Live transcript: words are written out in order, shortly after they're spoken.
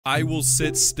I will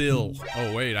sit still.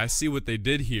 Oh wait, I see what they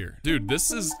did here. Dude, this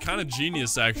is kind of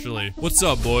genius actually. What's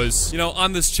up, boys? You know,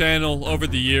 on this channel, over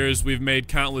the years, we've made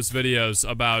countless videos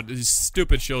about these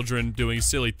stupid children doing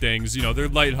silly things. You know, they're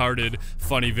lighthearted,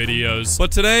 funny videos.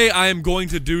 But today, I am going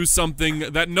to do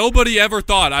something that nobody ever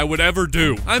thought I would ever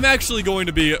do. I'm actually going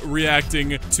to be reacting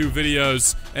to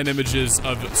videos and images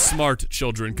of smart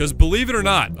children. Because believe it or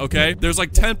not, okay, there's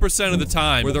like 10% of the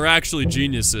time where they're actually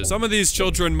geniuses. Some of these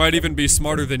children might even be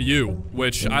smarter than you,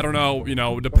 which I don't know, you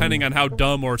know, depending on how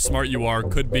dumb or smart you are,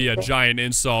 could be a giant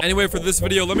insult. Anyway, for this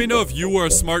video, let me know if you were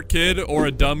a smart kid or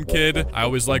a dumb kid. I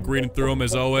always like reading through them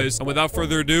as always. And without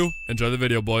further ado, enjoy the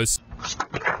video, boys.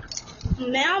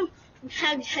 Ma'am,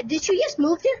 did you just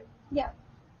move here? Yeah.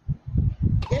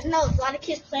 There's a lot of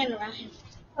kids playing around here.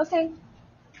 Okay.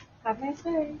 Have a nice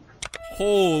day.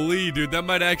 Holy, dude, that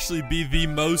might actually be the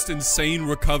most insane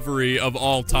recovery of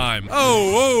all time.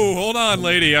 Oh, whoa, hold on,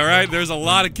 lady, all right? There's a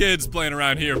lot of kids playing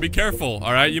around here. Be careful,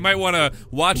 all right? You might want to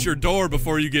watch your door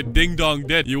before you get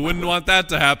ding-dong-dead. You wouldn't want that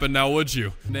to happen now, would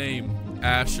you? Name,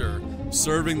 Asher.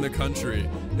 Serving the country.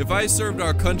 If I served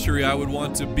our country, I would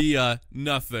want to be a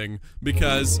nothing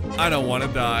because I don't want to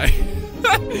die.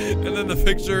 And then the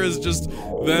picture is just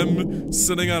them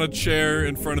sitting on a chair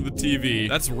in front of the TV.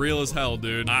 That's real as hell,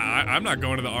 dude. I'm not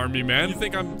going to the army, man. You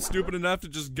think I'm stupid enough to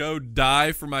just go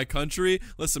die for my country?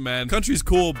 Listen, man, country's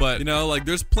cool, but, you know, like,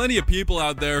 there's plenty of people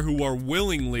out there who are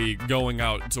willingly going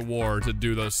out to war to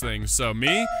do those things. So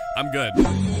me, I'm good.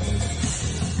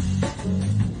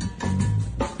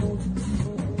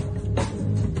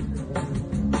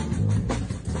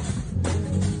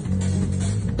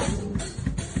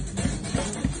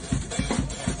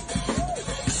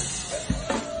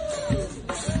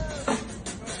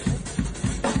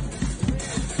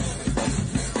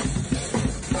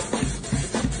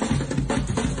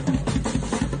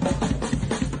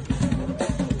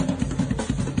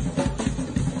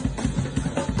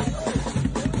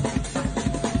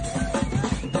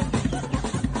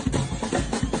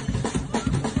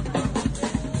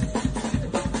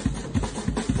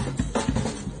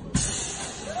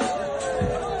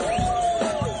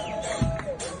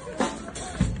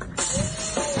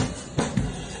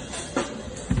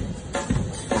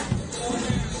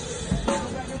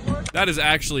 That is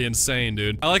actually insane,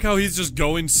 dude. I like how he's just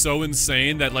going so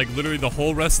insane that, like, literally the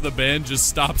whole rest of the band just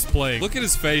stops playing. Look at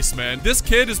his face, man. This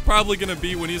kid is probably gonna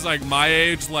be, when he's like my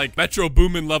age, like Metro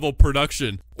Boomin level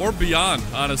production. Or beyond,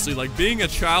 honestly. Like, being a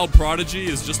child prodigy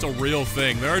is just a real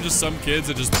thing. There are just some kids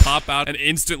that just pop out and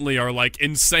instantly are, like,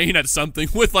 insane at something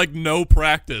with, like, no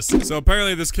practice. So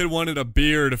apparently this kid wanted a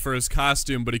beard for his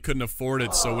costume, but he couldn't afford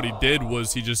it. So what he did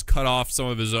was he just cut off some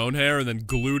of his own hair and then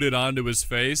glued it onto his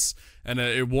face. And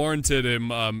it warranted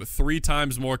him 3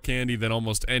 times more candy than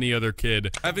almost any other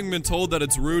kid. Having been told that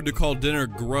it's rude to call dinner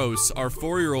gross, our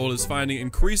 4-year-old is finding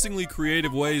increasingly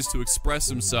creative ways to express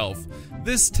himself.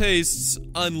 This tastes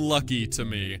unlucky to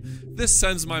me. This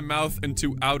sends my mouth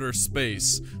into outer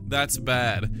space. That's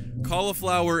bad.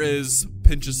 Cauliflower is,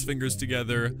 pinch his fingers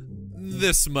together,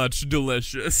 this much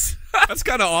delicious. That's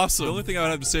kind of awesome. The only thing I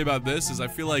would have to say about this is I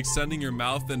feel like sending your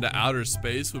mouth into outer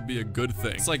space would be a good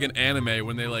thing. It's like an anime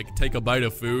when they like take a bite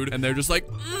of food and they're just like,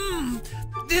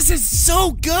 this is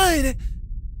so good.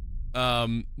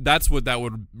 That's what that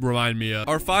would remind me of.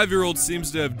 Our 5-year-old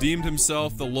seems to have deemed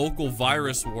himself the local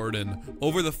virus warden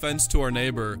over the fence to our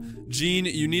neighbor. Gene,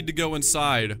 you need to go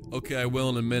inside. Okay, I will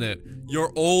in a minute.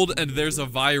 You're old and there's a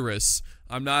virus.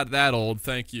 I'm not that old,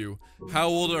 thank you. How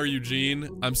old are you,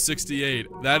 Gene? I'm 68.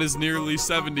 That is nearly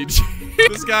 70, Gene.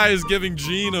 This guy is giving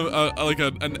Gene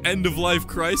an end-of-life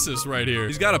crisis right here.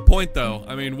 He's got a point, though.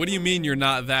 I mean, what do you mean you're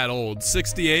not that old?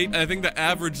 68? I think the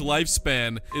average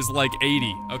lifespan is like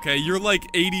 80, okay? You're like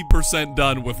 80%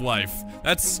 done with life.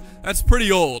 That's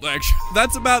pretty old, actually.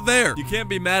 That's about there. You can't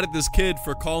be mad at this kid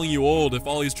for calling you old if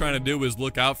all he's trying to do is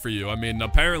look out for you. I mean,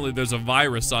 apparently there's a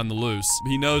virus on the loose.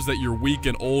 He knows that you're weak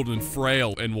and old and frail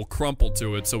and will crumple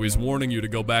to it, so he's warning you to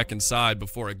go back inside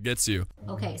before it gets you.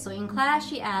 Okay, so in class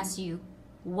she asked you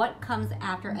what comes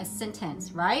after a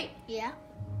sentence, right? Yeah.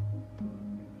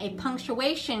 A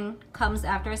punctuation comes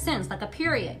after a sentence, like a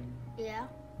period. Yeah.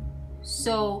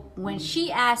 So when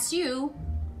she asked you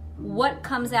what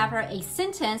comes after a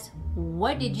sentence,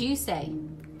 what did you say?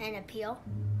 An appeal.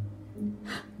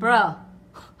 Bro,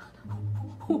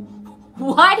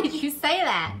 why did you say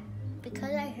that?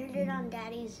 Because I heard it on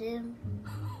Daddy's Zoom.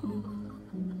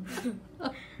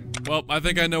 Well, I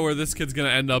think I know where this kid's gonna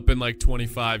end up in like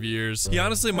 25 years. He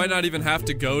honestly might not even have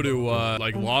to go to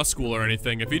like law school or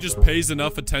anything. If he just pays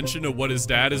enough attention to what his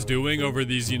dad is doing over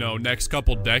these, you know, next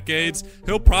couple decades,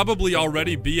 he'll probably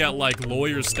already be at like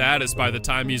lawyer status by the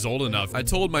time he's old enough. I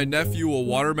told my nephew a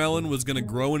watermelon was gonna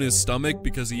grow in his stomach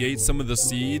because he ate some of the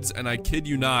seeds, and I kid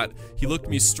you not, he looked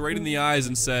me straight in the eyes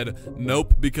and said,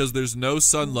 "Nope, because there's no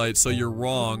sunlight, so you're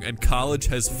wrong, and college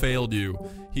has failed you."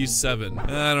 He's 7.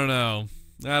 I don't know.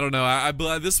 I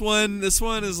this one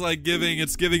is like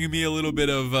giving me a little bit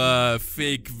of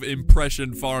fake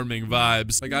impression farming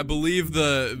vibes. Like, I believe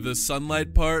the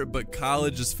sunlight part, but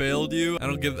college has failed you. I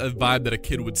don't get a vibe that a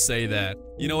kid would say that.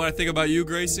 You know what I think about you,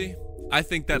 Gracie? I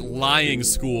think that lying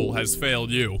school has failed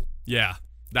you. Yeah,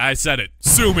 I said it.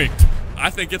 Sue me. I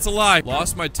think it's a lie.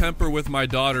 Lost my temper with my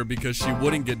daughter because she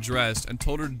wouldn't get dressed and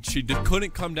told her she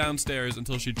couldn't come downstairs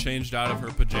until she changed out of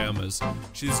her pajamas.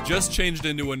 She's just changed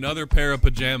into another pair of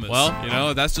pajamas. Well, you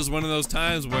know, that's just one of those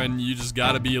times when you just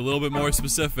gotta be a little bit more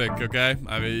specific, okay?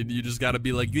 I mean, you just gotta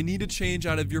be like, you need to change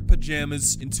out of your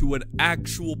pajamas into an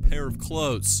actual pair of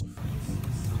clothes.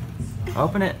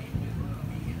 Open it.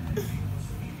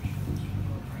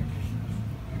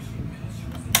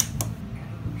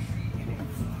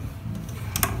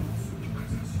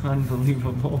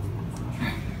 Unbelievable.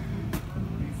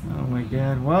 Oh my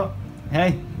god. Well,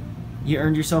 hey, you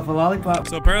earned yourself a lollipop.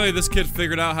 So apparently this kid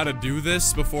figured out how to do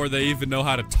this before they even know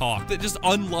how to talk. They just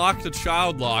unlocked a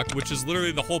child lock, which is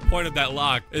literally the whole point of that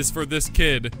lock, is for this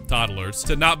kid, toddlers,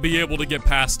 to not be able to get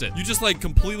past it. You just like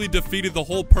completely defeated the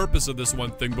whole purpose of this one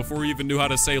thing before you even knew how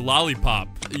to say lollipop.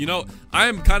 You know, I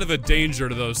am kind of a danger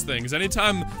to those things.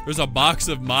 Anytime there's a box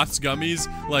of Mott's gummies,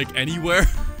 like anywhere,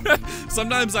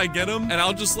 sometimes I get them and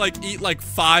I'll just like eat like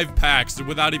 5 packs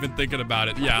without even thinking about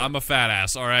it. Yeah, I'm a fat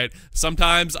ass, all right?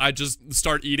 Sometimes I just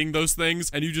start eating those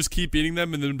things and you just keep eating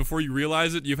them, and then before you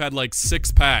realize it, you've had like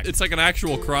 6 packs. It's like an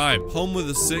actual crime. Home with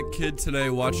a sick kid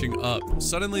today watching Up.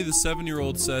 Suddenly the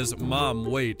 7-year-old says, "Mom,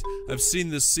 wait, I've seen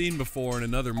this scene before in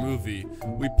another movie."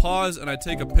 We pause and I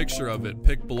take a picture of it,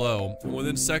 pic below. And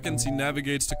within seconds he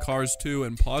navigates to Cars 2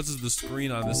 and pauses the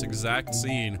screen on this exact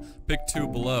scene, pic 2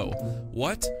 below.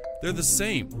 What? They're the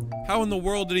same. How in the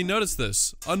world did he notice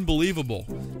this? Unbelievable.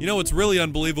 You know what's really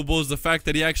unbelievable is the fact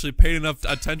that he actually paid enough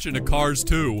attention to Cars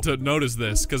 2 to notice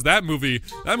this, because that movie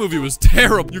was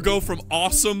terrible. You go from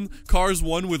awesome Cars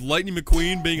 1 with Lightning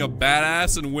McQueen being a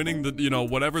badass and winning the, you know,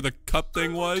 whatever the cup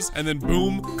thing was, and then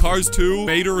boom, Cars 2,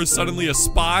 Vader is suddenly a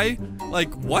spy?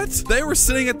 Like, what? They were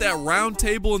sitting at that round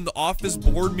table in the office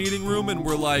board meeting room and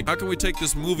were like, how can we take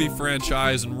this movie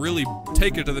franchise and really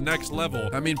take it to the next level?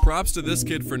 I mean, props to this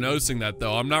kid for noticing that,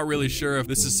 though. I'm not really sure if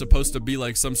this is supposed to be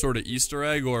like some sort of Easter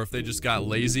egg or if they just got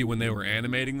lazy when they were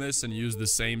animating this and used the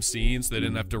same scene so they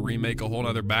didn't have to remake a whole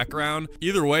other background.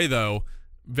 Either way, though,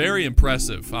 very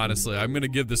impressive, honestly. I'm gonna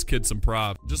give this kid some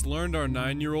props. Just learned our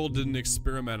 9-year-old did an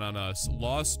experiment on us.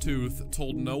 Lost tooth,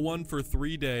 told no one for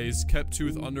 3 days, kept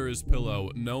tooth under his pillow,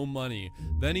 no money.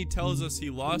 Then he tells us he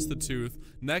lost the tooth.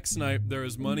 Next night, there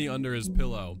is money under his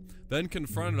pillow. Then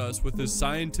confronted us with his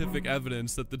scientific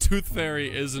evidence that the tooth fairy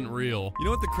isn't real. You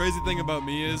know what the crazy thing about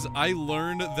me is? I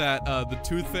learned that the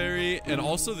tooth fairy and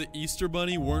also the Easter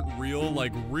bunny weren't real,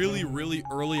 like really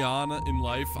early on in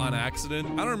life on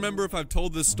accident. I don't remember if I've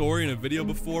told this story in a video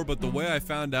before, but the way I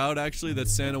found out actually that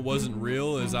Santa wasn't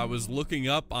real is I was looking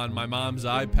up on my mom's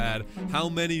iPad how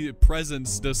many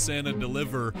presents does Santa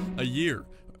deliver a year.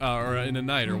 Or in a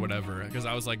night or whatever, because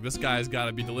I was like, this guy's got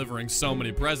to be delivering so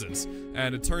many presents.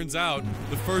 And it turns out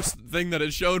the first thing that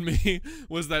it showed me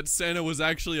was that Santa was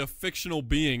actually a fictional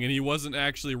being and he wasn't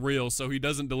actually real, so he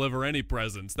doesn't deliver any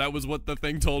presents. That was what the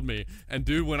thing told me. And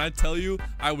dude, when I tell you,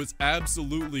 I was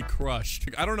absolutely crushed.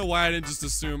 I don't know why I didn't just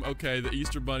assume, okay, the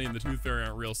Easter bunny and the tooth fairy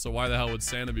aren't real, so why the hell would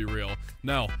Santa be real?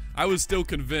 No, I was still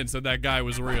convinced that that guy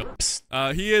was real.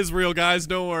 He is real, guys,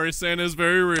 don't worry, Santa is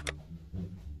very real.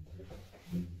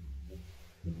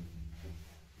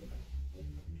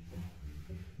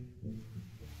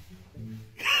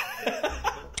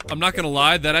 I'm not gonna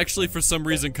lie, that actually for some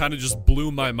reason kind of just blew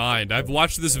my mind. I've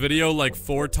watched this video like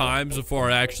 4 times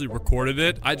before I actually recorded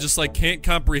it. I just like can't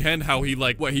comprehend how he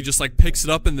like, what, he just like picks it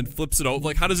up and then flips it over.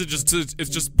 Like, how does it just, it's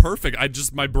just perfect.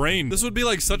 My brain. This would be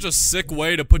like such a sick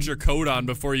way to put your coat on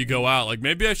before you go out. Like,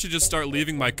 maybe I should just start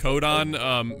leaving my coat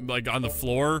on, like on the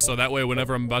floor. So that way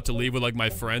whenever I'm about to leave with like my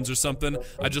friends or something,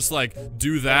 I just like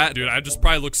do that. Dude, I just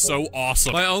probably look so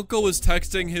awesome. My uncle was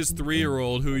texting his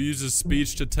 3-year-old who uses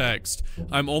speech to text.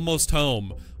 I'm almost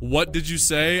home. What did you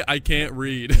say? I can't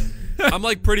read. I'm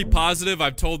like pretty positive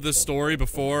I've told this story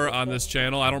before on this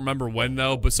channel. I don't remember when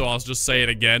though, but so I'll just say it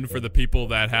again for the people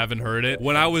that haven't heard it.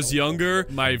 When I was younger,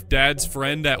 my dad's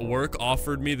friend at work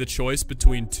offered me the choice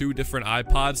between 2 different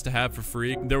iPods to have for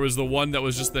free. There was the one that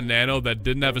was just the Nano that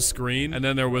didn't have a screen, and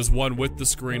then there was one with the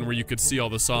screen where you could see all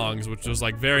the songs, which was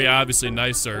like very obviously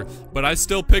nicer. But I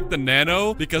still picked the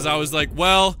Nano because I was like,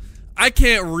 well, I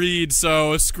can't read,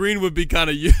 so a screen would be kind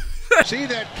of See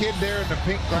that kid there in the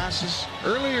pink glasses?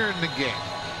 Earlier in the game,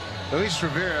 Luis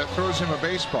Rivera throws him a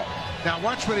baseball. Now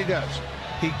watch what he does.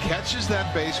 He catches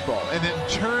that baseball and then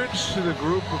turns to the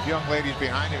group of young ladies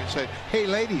behind him and says, hey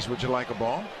ladies, would you like a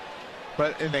ball?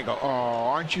 And they go, oh,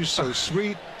 aren't you so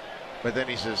sweet? But then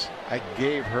he says, I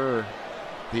gave her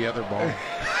the other ball.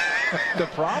 The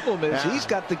problem is he's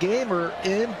got the gamer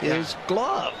in his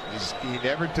glove. He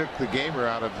never took the gamer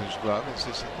out of his glove and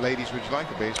says, ladies, would you like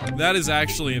a baseball? That is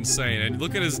actually insane. And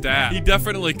look at his dad. He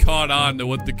definitely caught on to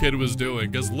what the kid was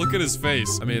doing, because look at his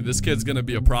face. I mean, this kid's gonna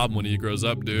be a problem when he grows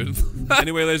up, dude.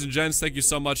 Anyway, ladies and gents, thank you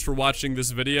so much for watching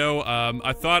this video.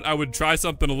 I thought I would try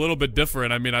something a little bit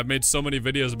different. I mean, I've made so many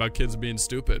videos about kids being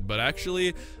stupid, but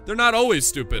actually, they're not always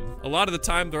stupid. A lot of the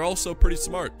time, they're also pretty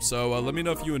smart. So let me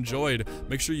know if you enjoyed.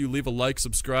 Make sure you leave a like,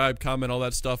 subscribe, comment, all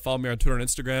that stuff. Follow me on Twitter and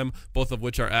Instagram, both of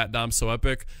which are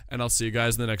 @DomSoEpic, and I'll see you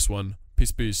guys in the next one.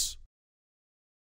 Peace, peace.